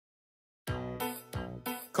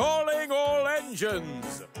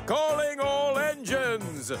engines! Calling all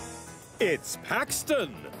engines! It's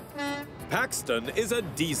Paxton! Paxton is a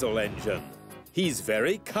diesel engine. He's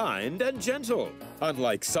very kind and gentle,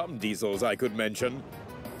 unlike some diesels I could mention.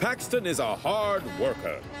 Paxton is a hard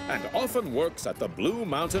worker and often works at the Blue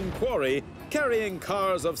Mountain Quarry, carrying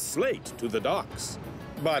cars of slate to the docks.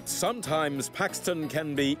 But sometimes Paxton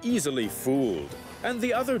can be easily fooled, and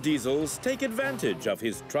the other diesels take advantage of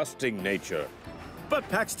his trusting nature. But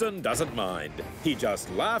Paxton doesn't mind. He just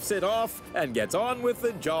laughs it off and gets on with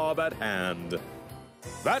the job at hand.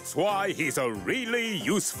 That's why he's a really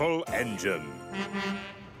useful engine.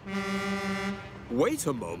 Wait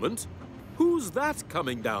a moment. Who's that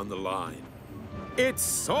coming down the line? It's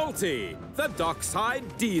Salty, the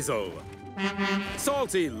dockside diesel.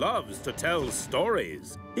 Salty loves to tell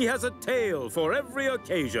stories. He has a tale for every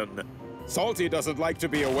occasion. Salty doesn't like to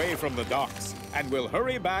be away from the docks and will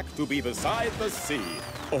hurry back to be beside the sea.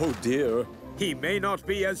 Oh dear. He may not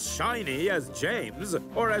be as shiny as James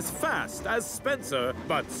or as fast as Spencer,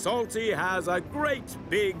 but Salty has a great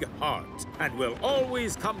big heart and will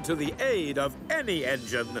always come to the aid of any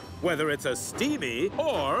engine, whether it's a steamy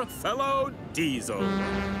or fellow diesel.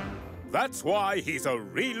 That's why he's a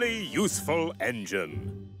really useful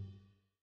engine.